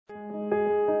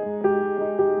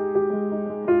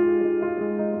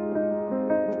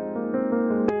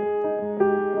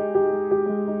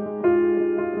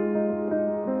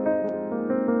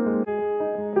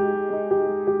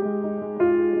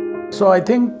So I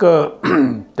think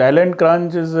talent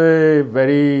crunch is a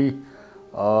very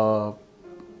kind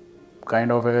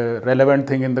of a relevant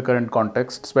thing in the current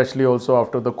context, especially also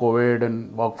after the COVID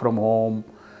and work from home.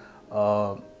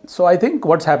 So I think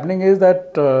what's happening is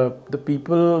that the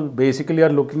people basically are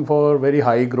looking for very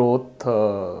high growth,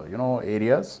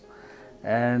 areas.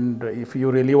 And if you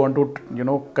really want to,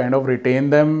 kind of retain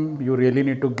them, you really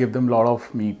need to give them a lot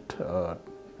of meat,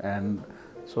 and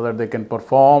so that they can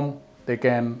perform, they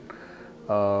can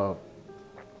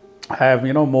have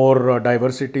more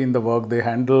diversity in the work they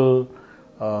handle.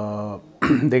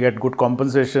 They get good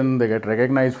compensation, they get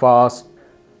recognized fast.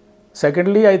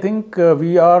 Secondly, I think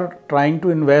we are trying to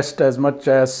invest as much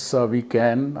as we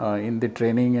can in the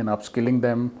training and upskilling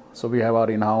them. So we have our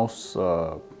in-house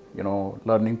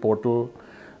learning portal.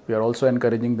 We are also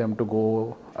encouraging them to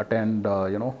go attend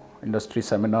industry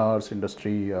seminars,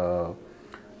 industry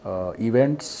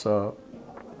events.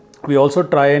 We also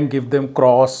try and give them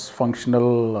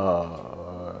cross-functional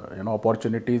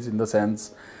opportunities, in the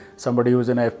sense somebody who is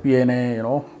an FP&A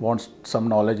wants some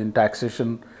knowledge in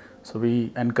taxation, so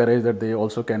we encourage that they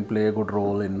also can play a good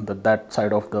role in that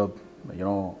side of the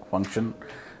function.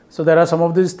 So there are some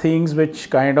of these things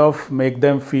which kind of make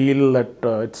them feel that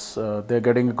they're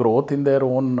getting growth in their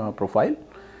own profile,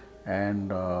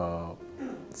 and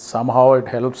somehow it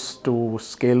helps to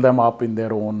scale them up in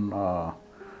their own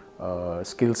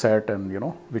skill set, and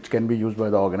which can be used by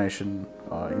the organization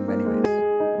in many ways.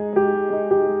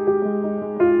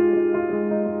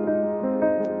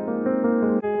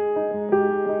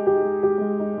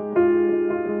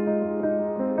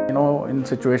 In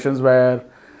situations where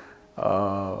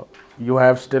you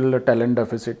have still a talent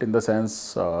deficit, in the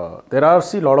sense there are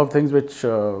a lot of things which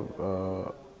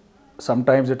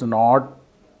sometimes it's not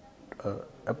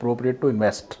appropriate to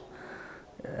invest.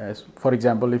 For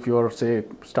example, if you are, say,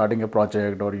 starting a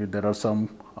project, or there are some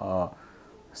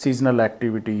seasonal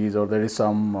activities, or there is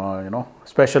some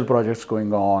special projects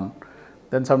going on,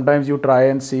 then sometimes you try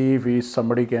and see if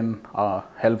somebody can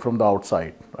help from the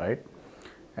outside, right?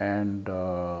 And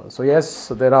so yes,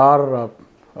 there are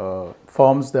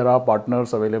firms, there are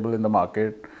partners available in the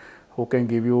market who can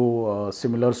give you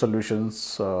similar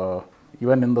solutions,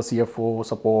 even in the CFO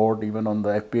support, even on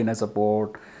the FP&A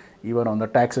support, even on the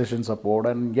taxation support.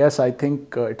 And yes, I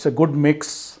think it's a good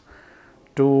mix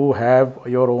to have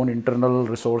your own internal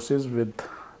resources with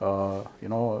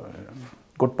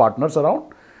good partners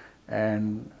around,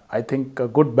 and I think a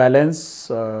good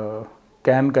balance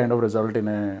can kind of result in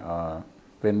a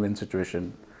win-win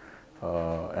situation,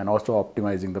 and also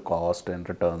optimizing the cost and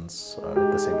returns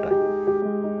at the same time.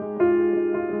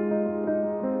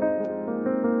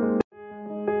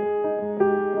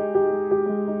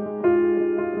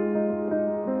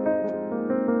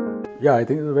 Yeah, I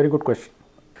think it's a very good question.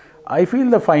 I feel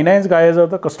the finance guys are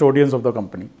the custodians of the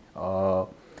company.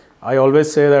 I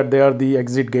always say that they are the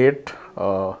exit gate.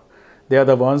 They are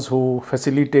the ones who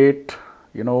facilitate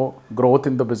growth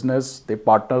in the business. They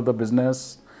partner the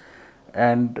business,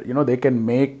 and they can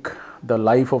make the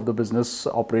life of the business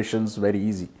operations very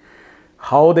easy.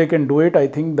 How they can do it, I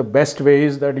think the best way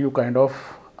is that you kind of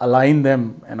align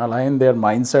them and align their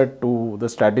mindset to the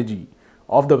strategy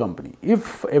of the company.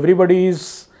 If everybody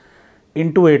is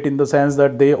into it, in the sense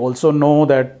that they also know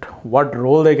that what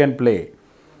role they can play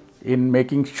in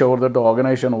making sure that the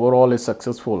organization overall is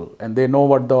successful, and they know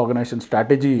what the organization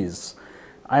strategy is,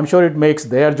 I'm sure it makes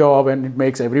their job, and it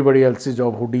makes everybody else's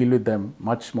job who deal with them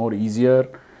much more easier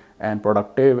and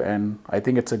productive, and I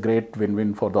think it's a great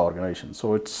win-win for the organization.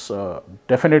 So it's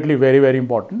definitely very, very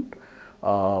important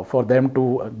for them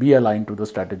to be aligned to the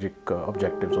strategic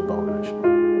objectives of the organization.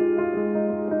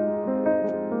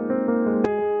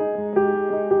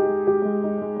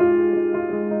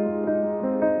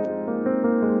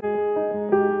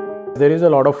 There is a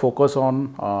lot of focus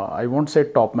on, I won't say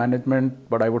top management,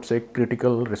 but I would say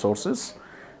critical resources.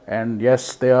 And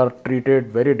yes, they are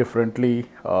treated very differently,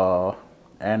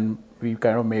 and we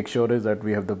kind of make sure is that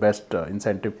we have the best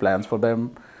incentive plans for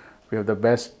them. We have the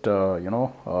best,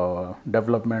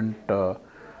 development,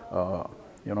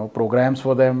 programs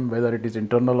for them, whether it is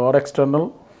internal or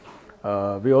external.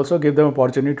 We also give them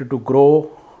opportunity to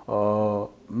grow,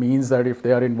 means that if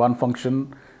they are in one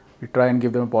function, we try and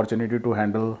give them opportunity to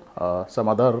handle some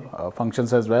other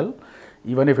functions as well.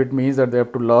 Even if it means that they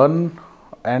have to learn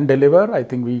and deliver, I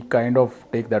think we kind of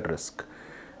take that risk.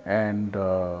 And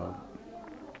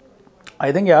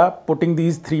I think, yeah, putting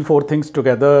these 3-4 things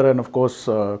together, and of course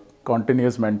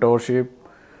continuous mentorship,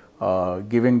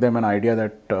 giving them an idea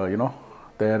that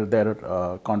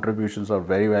their contributions are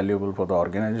very valuable for the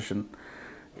organization.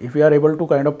 If we are able to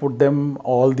kind of put them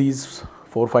all these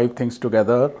 4-5 things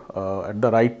together at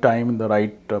the right time in the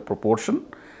right proportion,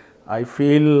 I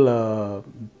feel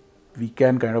we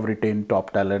can kind of retain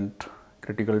top talent,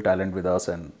 critical talent with us,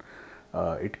 and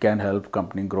it can help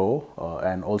company grow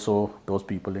and also those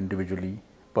people individually,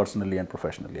 personally and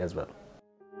professionally as well.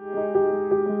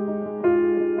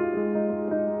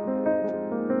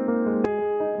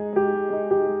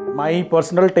 My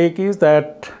personal take is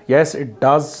that yes, it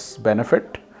does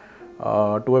benefit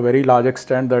to a very large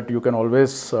extent, that you can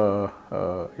always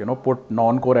put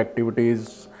non-core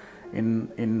activities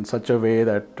in such a way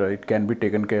that it can be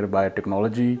taken care by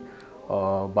technology,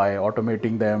 by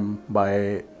automating them,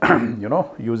 by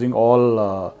using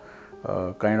all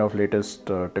kind of latest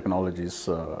technologies,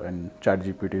 and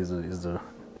ChatGPT is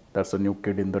that's the new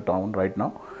kid in the town right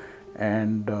now.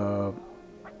 And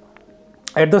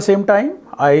at the same time,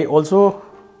 I also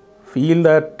feel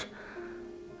that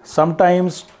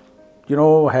sometimes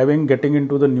getting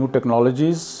into the new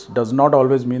technologies does not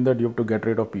always mean that you have to get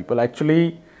rid of people.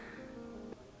 Actually,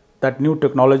 that new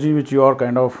technology which you are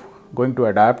kind of going to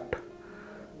adapt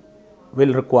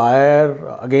will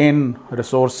require again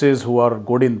resources who are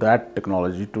good in that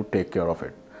technology to take care of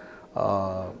it.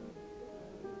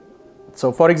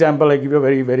 So for example, I give you a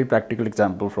very, very practical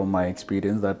example from my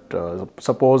experience that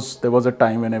suppose there was a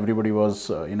time when everybody was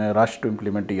in a rush to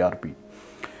implement ERP,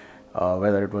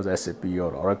 whether it was SAP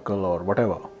or Oracle or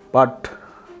whatever. But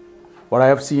what I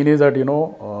have seen is that,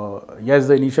 yes,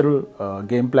 the initial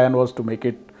game plan was to make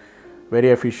it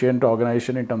very efficient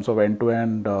organization in terms of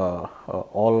end-to-end,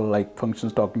 all like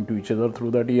functions talking to each other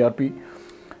through that ERP.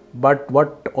 But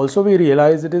what also we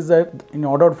realized it is that in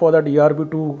order for that ERP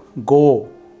to go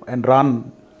and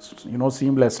run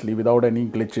seamlessly without any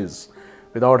glitches,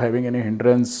 without having any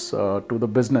hindrance to the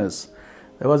business,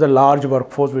 there was a large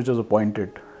workforce which was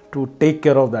appointed to take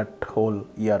care of that whole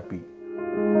ERP.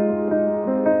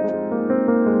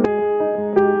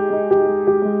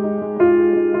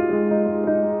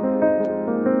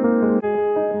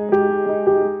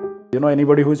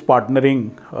 Anybody who is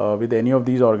partnering with any of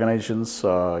these organizations,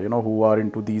 who are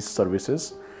into these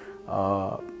services,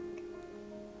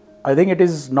 I think it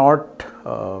is not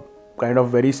kind of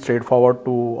very straightforward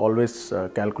to always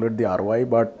calculate the ROI,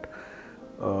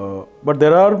 but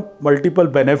there are multiple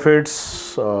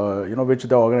benefits, which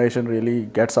the organization really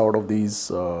gets out of these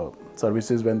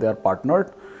services when they are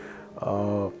partnered,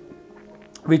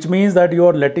 which means that you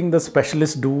are letting the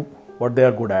specialists do what they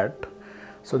are good at.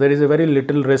 So there is a very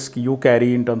little risk you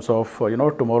carry in terms of,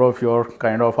 tomorrow if you're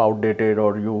kind of outdated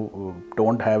or you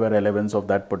don't have a relevance of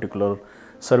that particular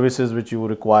services which you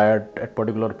required at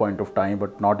particular point of time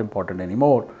but not important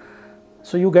anymore.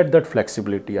 So you get that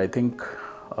flexibility. I think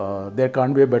there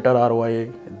can't be a better ROI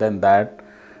than that.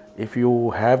 If you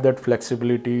have that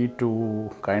flexibility to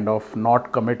kind of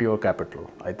not commit your capital,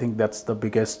 I think that's the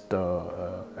biggest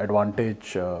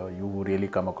advantage you really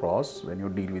come across when you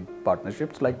deal with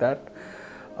partnerships like that.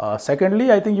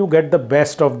 Secondly, I think you get the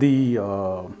best of the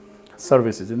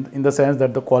services in the sense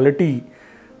that the quality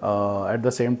at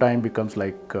the same time becomes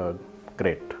like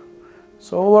great.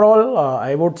 So overall,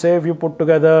 I would say if you put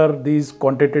together these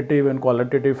quantitative and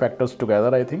qualitative factors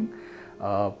together, I think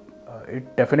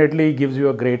it definitely gives you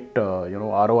a great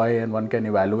ROI, and one can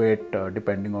evaluate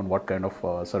depending on what kind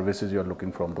of services you are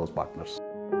looking from those partners.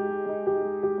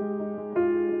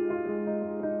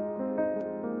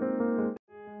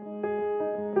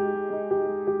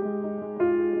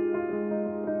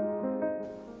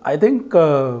 I think,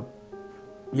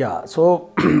 yeah,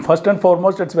 so first and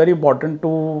foremost, it's very important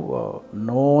to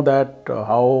know that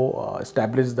how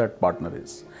established that partner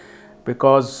is.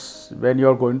 Because when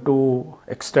you're going to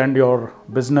extend your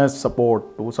business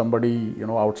support to somebody,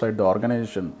 outside the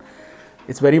organization,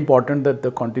 it's very important that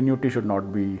the continuity should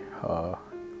not be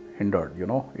hindered,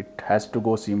 it has to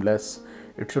go seamless.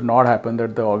 It should not happen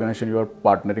that the organization you are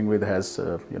partnering with has,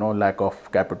 lack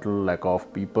of capital, lack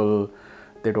of people,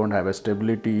 they don't have a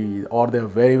stability, or they're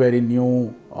very, very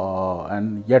new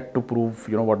and yet to prove,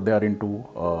 what they are into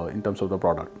in terms of the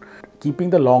product.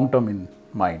 Keeping the long term in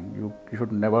mind, you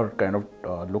should never kind of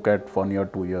look at 1 year,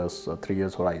 2 years, 3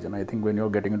 years horizon. I think when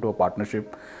you're getting into a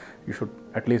partnership, you should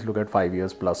at least look at 5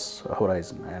 years plus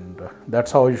horizon, and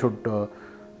that's how you should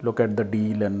look at the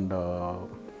deal and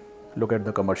look at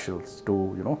the commercials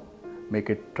to make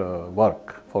it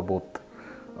work for both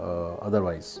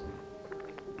otherwise.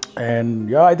 And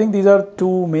yeah, I think these are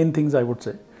two main things I would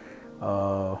say.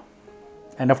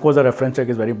 And of course, the reference check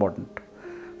is very important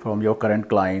from your current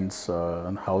clients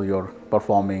and how you're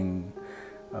performing,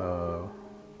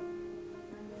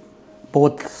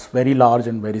 both very large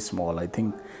and very small. I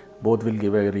think both will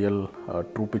give a real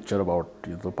true picture about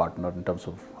the partner in terms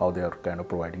of how they are kind of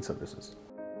providing services.